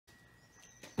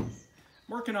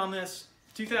working on this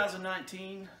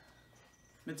 2019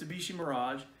 Mitsubishi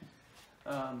Mirage.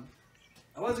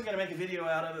 I wasn't going to make a video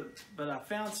out of it, but I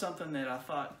found something that I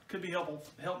thought could be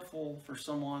helpful for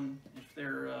someone if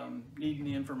they're needing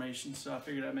the information, so I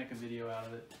figured I'd make a video out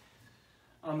of it.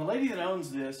 The lady that owns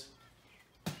this,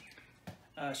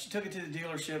 she took it to the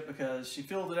dealership because she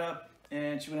filled it up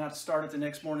and she went out to start it the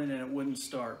next morning and it wouldn't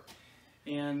start.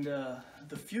 And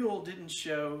the fuel didn't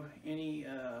show any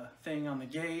thing on the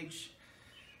gauge,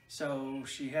 so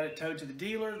she had it towed to the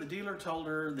dealer. The dealer told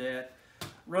her that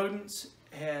Rodents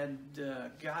had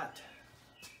got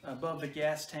above the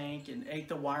gas tank and ate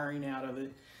the wiring out of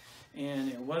it, and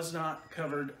it was not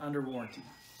covered under warranty.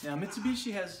 Now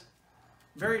Mitsubishi has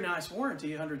very nice warranty,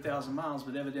 100,000 miles,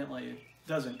 but evidently it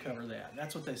doesn't cover that.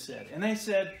 That's what they said. And they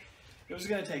said it was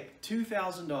going to take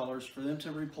 $2,000 for them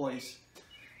to replace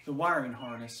the wiring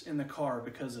harness in the car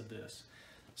because of this.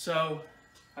 So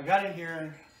I got in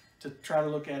here to try to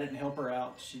look at it and help her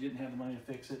out. She didn't have the money to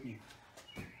fix it,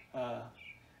 and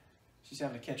she's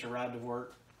having to catch a ride to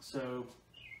work. So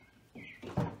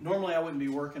normally I wouldn't be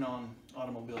working on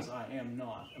automobiles. I am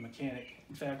not a mechanic.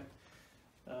 In fact,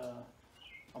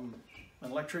 I'm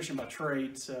an electrician by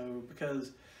trade, so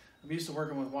because I'm used to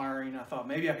working with wiring, I thought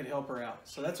maybe I could help her out.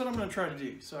 So that's what I'm going to try to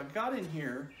do. So I got in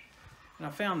here and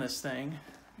I found this thing.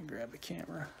 Let me grab the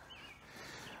camera.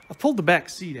 I've pulled the back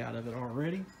seat out of it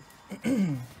already.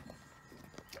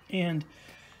 And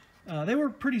they were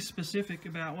pretty specific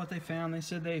about what they found. They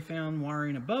said they found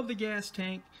wiring above the gas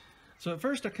tank. So at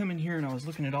first I come in here and I was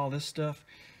looking at all this stuff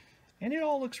and it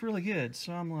all looks really good.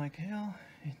 So I'm like, hell,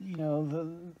 you know,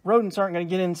 the rodents aren't going to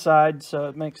get inside, so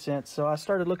it makes sense. So I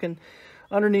started looking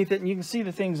underneath it, and you can see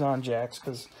the things on jacks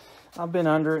because I've been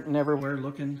under it and everywhere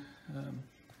looking.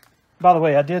 By the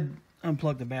way, I did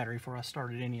unplug the battery before I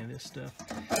started any of this stuff.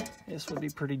 This would be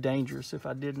pretty dangerous if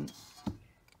I didn't.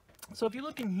 So if you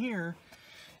look in here,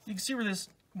 you can see where this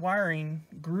wiring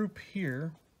group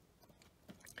here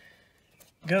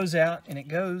goes out, and it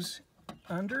goes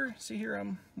under. See here,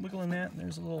 I'm wiggling that, and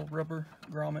there's a little rubber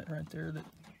grommet right there that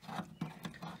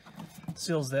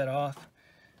seals that off.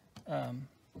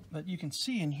 But you can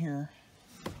see in here,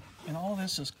 and all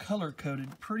this is color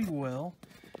coded pretty well.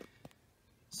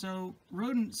 So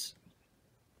rodents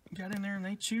got in there and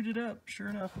they chewed it up. Sure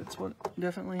enough, that's what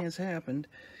definitely has happened.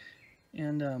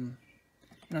 And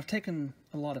I've taken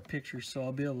a lot of pictures, so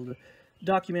I'll be able to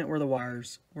document where the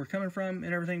wires were coming from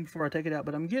and everything before I take it out.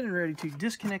 But I'm getting ready to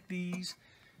disconnect these,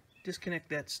 disconnect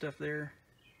that stuff there,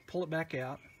 pull it back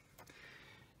out,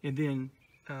 and then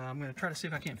I'm going to try to see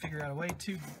if I can't figure out a way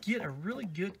to get a really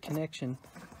good connection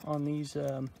on these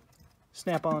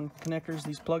snap-on connectors,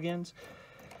 these plug-ins.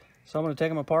 So I'm going to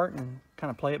take them apart and kind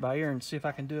of play it by ear and see if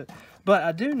I can do it. But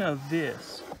I do know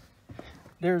this.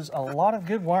 There's a lot of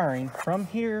good wiring from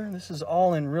here. This is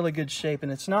all in really good shape,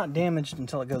 and it's not damaged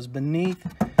until it goes beneath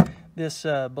this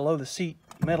below the seat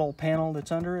metal panel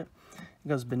that's under it. It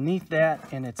goes beneath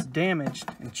that, and it's damaged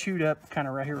and chewed up, kind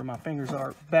of right here where my fingers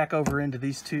are, back over into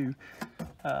these two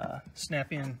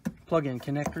snap-in plug-in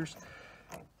connectors.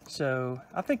 So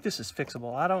I think this is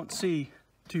fixable. I don't see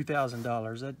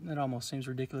 $2,000. That almost seems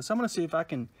ridiculous. I'm going to see if I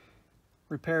can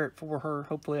repair it for her.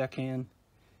 Hopefully I can.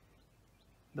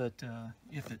 But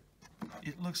if it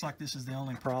looks like this is the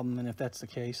only problem, and if that's the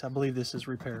case, I believe this is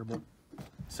repairable.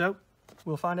 So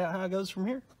we'll find out how it goes from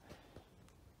here.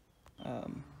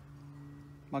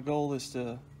 My goal is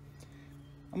I'm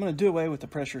going to do away with the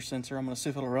pressure sensor. I'm going to see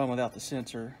if it'll run without the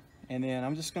sensor. And then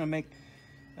I'm just going to make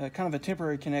kind of a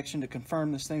temporary connection to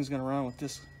confirm this thing's going to run with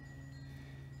this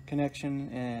connection,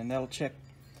 and that'll check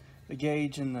the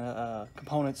gauge and the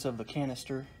components of the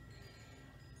canister.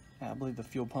 I believe the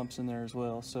fuel pump's in there as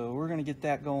well. So we're going to get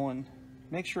that going,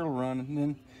 make sure it'll run, and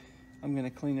then I'm going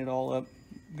to clean it all up.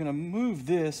 I'm going to move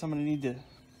this. I'm going to need to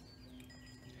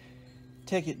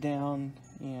take it down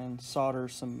and solder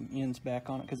some ends back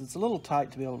on it because it's a little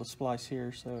tight to be able to splice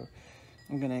here. So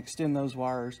I'm going to extend those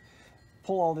wires,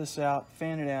 pull all this out,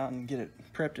 fan it out, and get it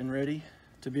prepped and ready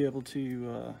to be able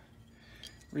to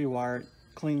rewire it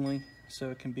cleanly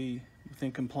so it can be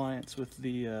within compliance with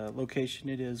the location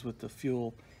it is with the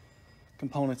fuel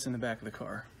components in the back of the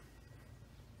car.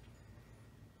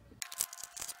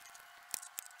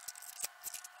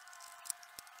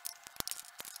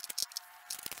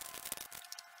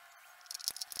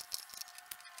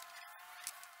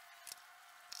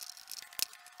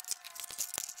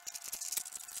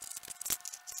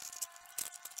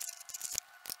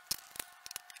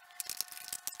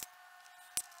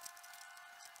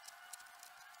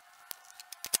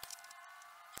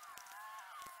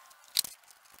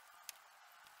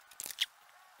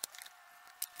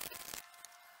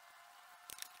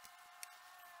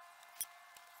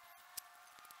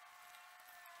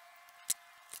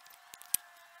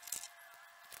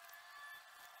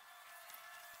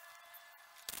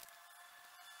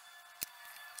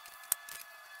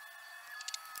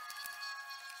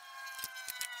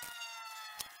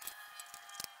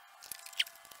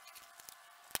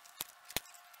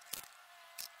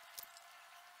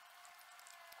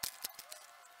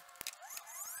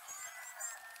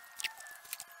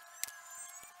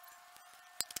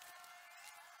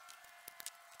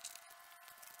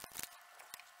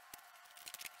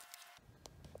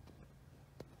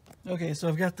 Okay, so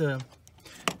I've got the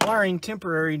wiring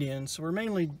temporaried in. So we're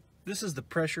mainly, this is the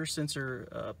pressure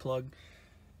sensor plug,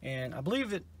 and I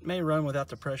believe it may run without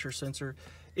the pressure sensor.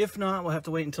 If not, we'll have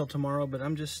to wait until tomorrow, but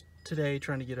I'm just today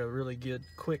trying to get a really good,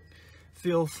 quick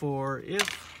feel for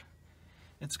if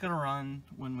it's going to run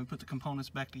when we put the components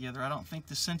back together. I don't think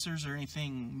the sensors or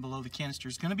anything below the canister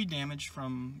is going to be damaged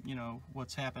from, you know,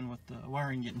 what's happened with the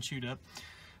wiring getting chewed up.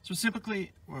 So we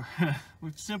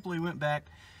simply went back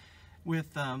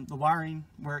with the wiring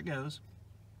where it goes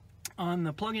on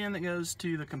the plug-in that goes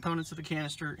to the components of the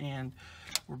canister, and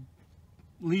we're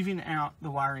leaving out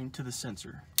the wiring to the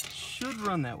sensor. Should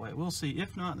run that way. We'll see.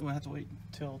 If not, then we'll have to wait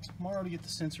until tomorrow to get the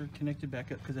sensor connected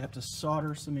back up, because I have to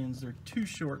solder some ends. They're too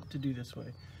short to do this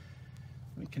way.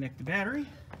 Let me connect the battery.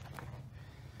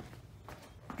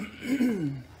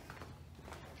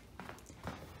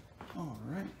 All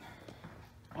right.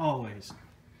 Always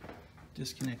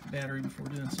disconnect the battery before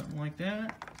doing something like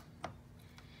that.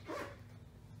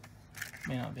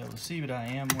 May not be able to see, but I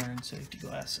am wearing safety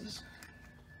glasses.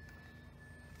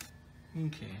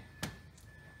 Okay.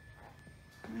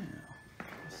 Now,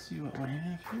 let's see what we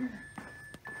have here.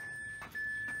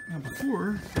 Now,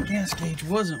 before, the gas gauge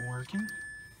wasn't working.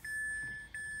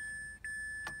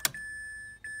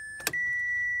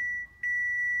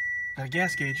 Got a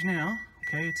gas gauge now.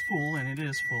 Okay, it's full, and it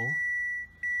is full.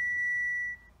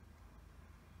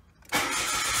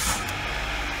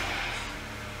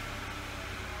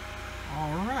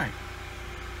 All right.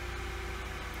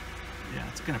 Yeah,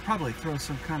 it's going to probably throw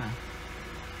some kind of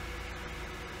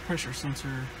pressure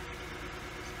sensor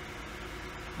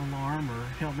alarm, or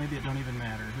hell, maybe it don't even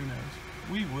matter. Who knows?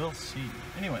 We will see.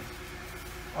 Anyway,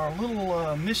 our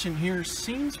little mission here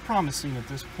seems promising at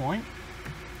this point.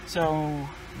 So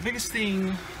the biggest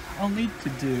thing I'll need to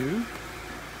do,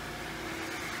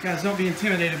 guys, don't be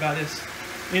intimidated by this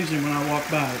engine when I walk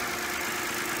by it.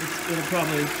 It'll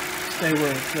probably stay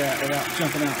where it's at without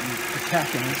jumping out and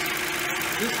attacking us.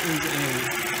 This is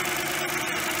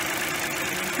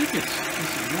I think it's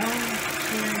 1, 2,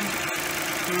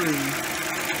 3.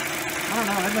 I don't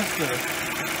know, I must have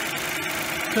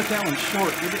cut that one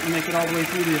short. They didn't make it all the way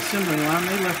through the assembly line.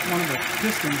 They left one of the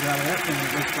pistons out of that thing,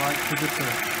 it looks like, because it's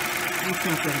let's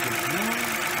count that again.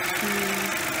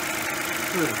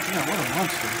 1, 2, 3. Yeah, what a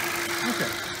monster. Okay,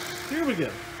 here we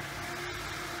go.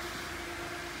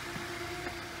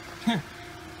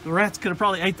 The rats could have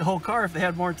probably ate the whole car if they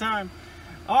had more time.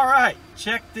 All right,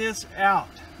 check this out.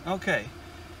 Okay,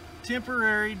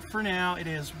 temporary for now. It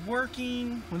is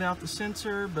working without the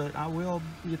sensor, but I will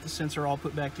get the sensor all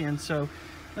put back in. So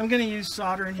I'm going to use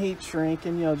solder and heat shrink,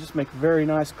 and just make very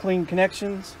nice clean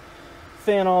connections,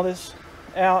 fan all this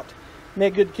out,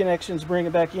 make good connections, bring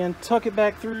it back in, tuck it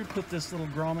back through, put this little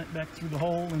grommet back through the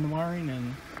hole in the wiring,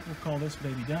 and we'll call this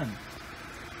baby done.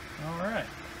 All right.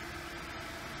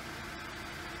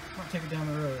 I'll take it down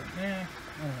the road. I don't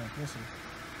know. We'll see.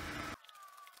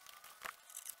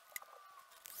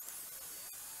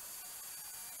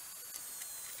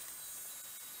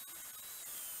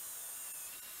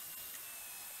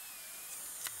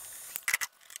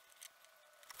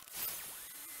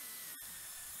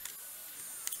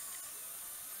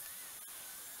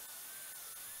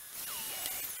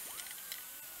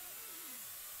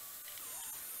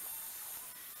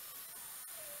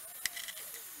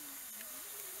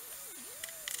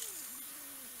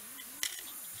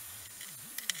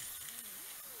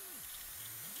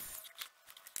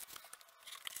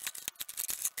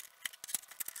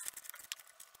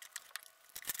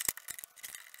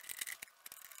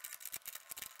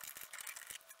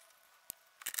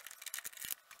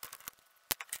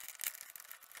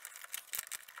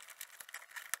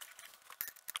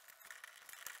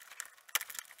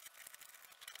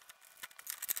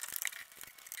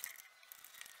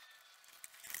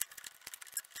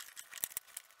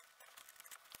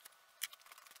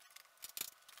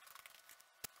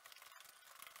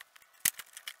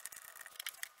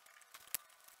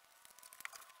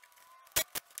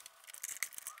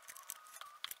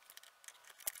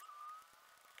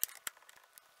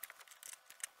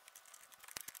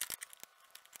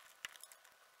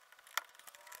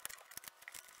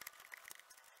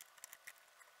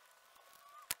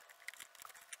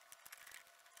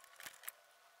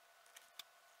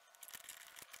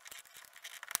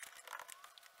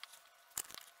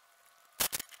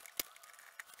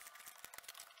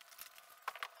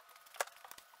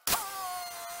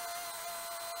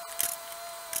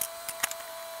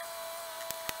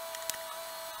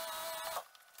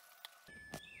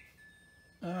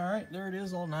 Alright, there it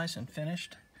is, all nice and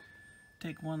finished.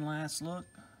 Take one last look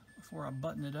before I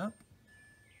button it up.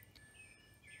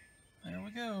 There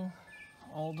we go,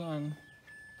 all done.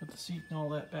 put the seat and all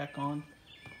that back on.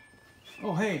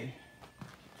 Oh, hey,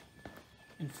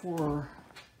 and for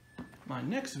my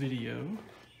next video,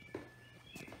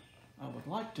 I would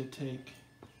like to take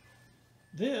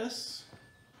this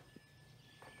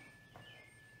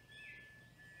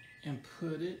and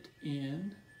put it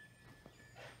in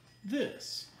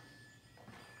this.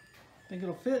 Think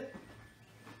it'll fit?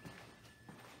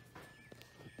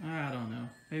 I don't know.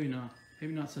 Maybe not.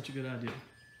 Maybe not such a good idea.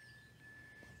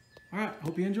 Alright,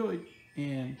 hope you enjoyed,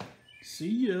 and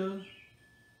see ya!